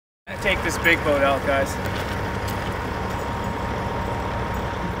Take this big boat out, guys.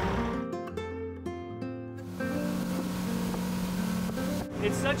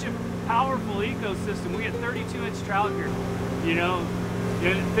 It's such a powerful ecosystem. We get 32-inch trout here. You know,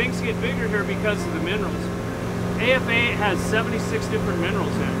 things get bigger here because of the minerals. AFA has 76 different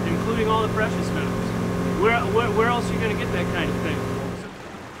minerals in it, including all the precious minerals. Where else are you going to get that kind of thing?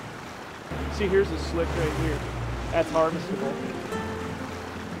 See, here's a slick right here. That's harvestable.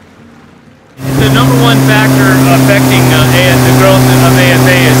 The number one factor affecting the growth of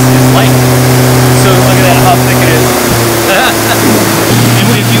AFA is light. So look at that, how thick it is. And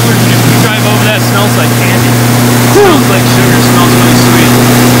if you drive over that, it smells like candy. It smells like sugar. It smells really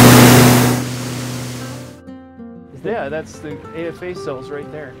sweet. Yeah, that's the AFA cells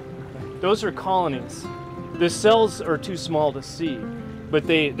right there. Those are colonies. The cells are too small to see, but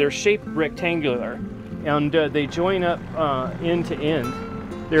they're shaped rectangular, and they join up end to end.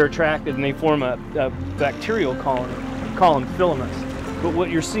 They're attracted and they form a bacterial colony. We call them filaments. But what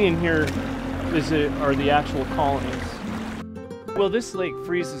you're seeing here are the actual colonies. Well, this lake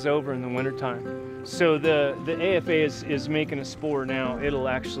freezes over in the wintertime. So the AFA is making a spore now. It'll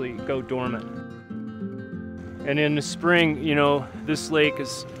actually go dormant. And in the spring, you know, this lake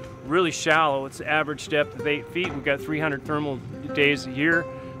is really shallow. It's an average depth of 8 feet. We've got 300 thermal days a year.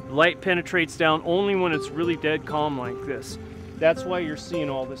 Light penetrates down only when it's really dead calm like this. That's why you're seeing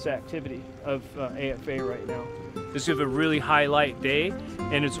all this activity of AFA right now. This is a really high light day,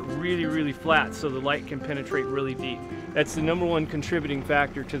 and it's really, really flat, so the light can penetrate really deep. That's the number one contributing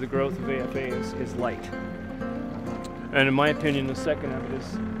factor to the growth of AFA is light. And in my opinion, the second of it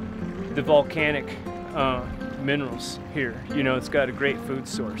is the volcanic minerals here. You know, it's got a great food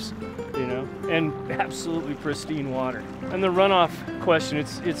source, you know, and absolutely pristine water. And the runoff question,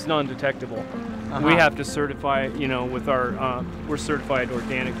 it's non-detectable. We have to certify, you know, with our, we're certified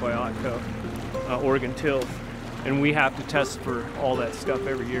organic by OTCO, Oregon Tilth, and we have to test for all that stuff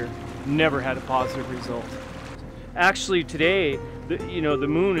every year. Never had a positive result. Actually today, you know, the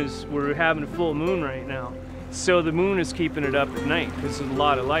moon we're having a full moon right now. So the moon is keeping it up at night because there's a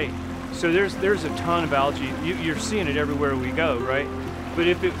lot of light. So there's a ton of algae. You're seeing it everywhere we go, right? But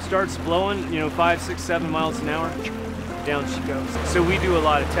if it starts blowing, you know, 5, 6, 7 miles an hour, down she goes. So we do a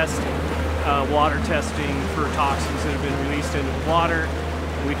lot of testing. Water testing for toxins that have been released into the water.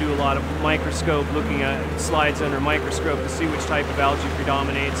 We do a lot of microscope, looking at slides under a microscope to see which type of algae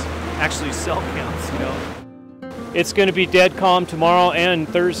predominates. Actually cell counts, you know. It's going to be dead calm tomorrow and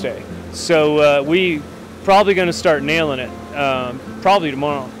Thursday. So we probably going to start nailing it, probably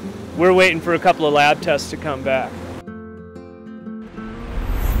tomorrow. We're waiting for a couple of lab tests to come back.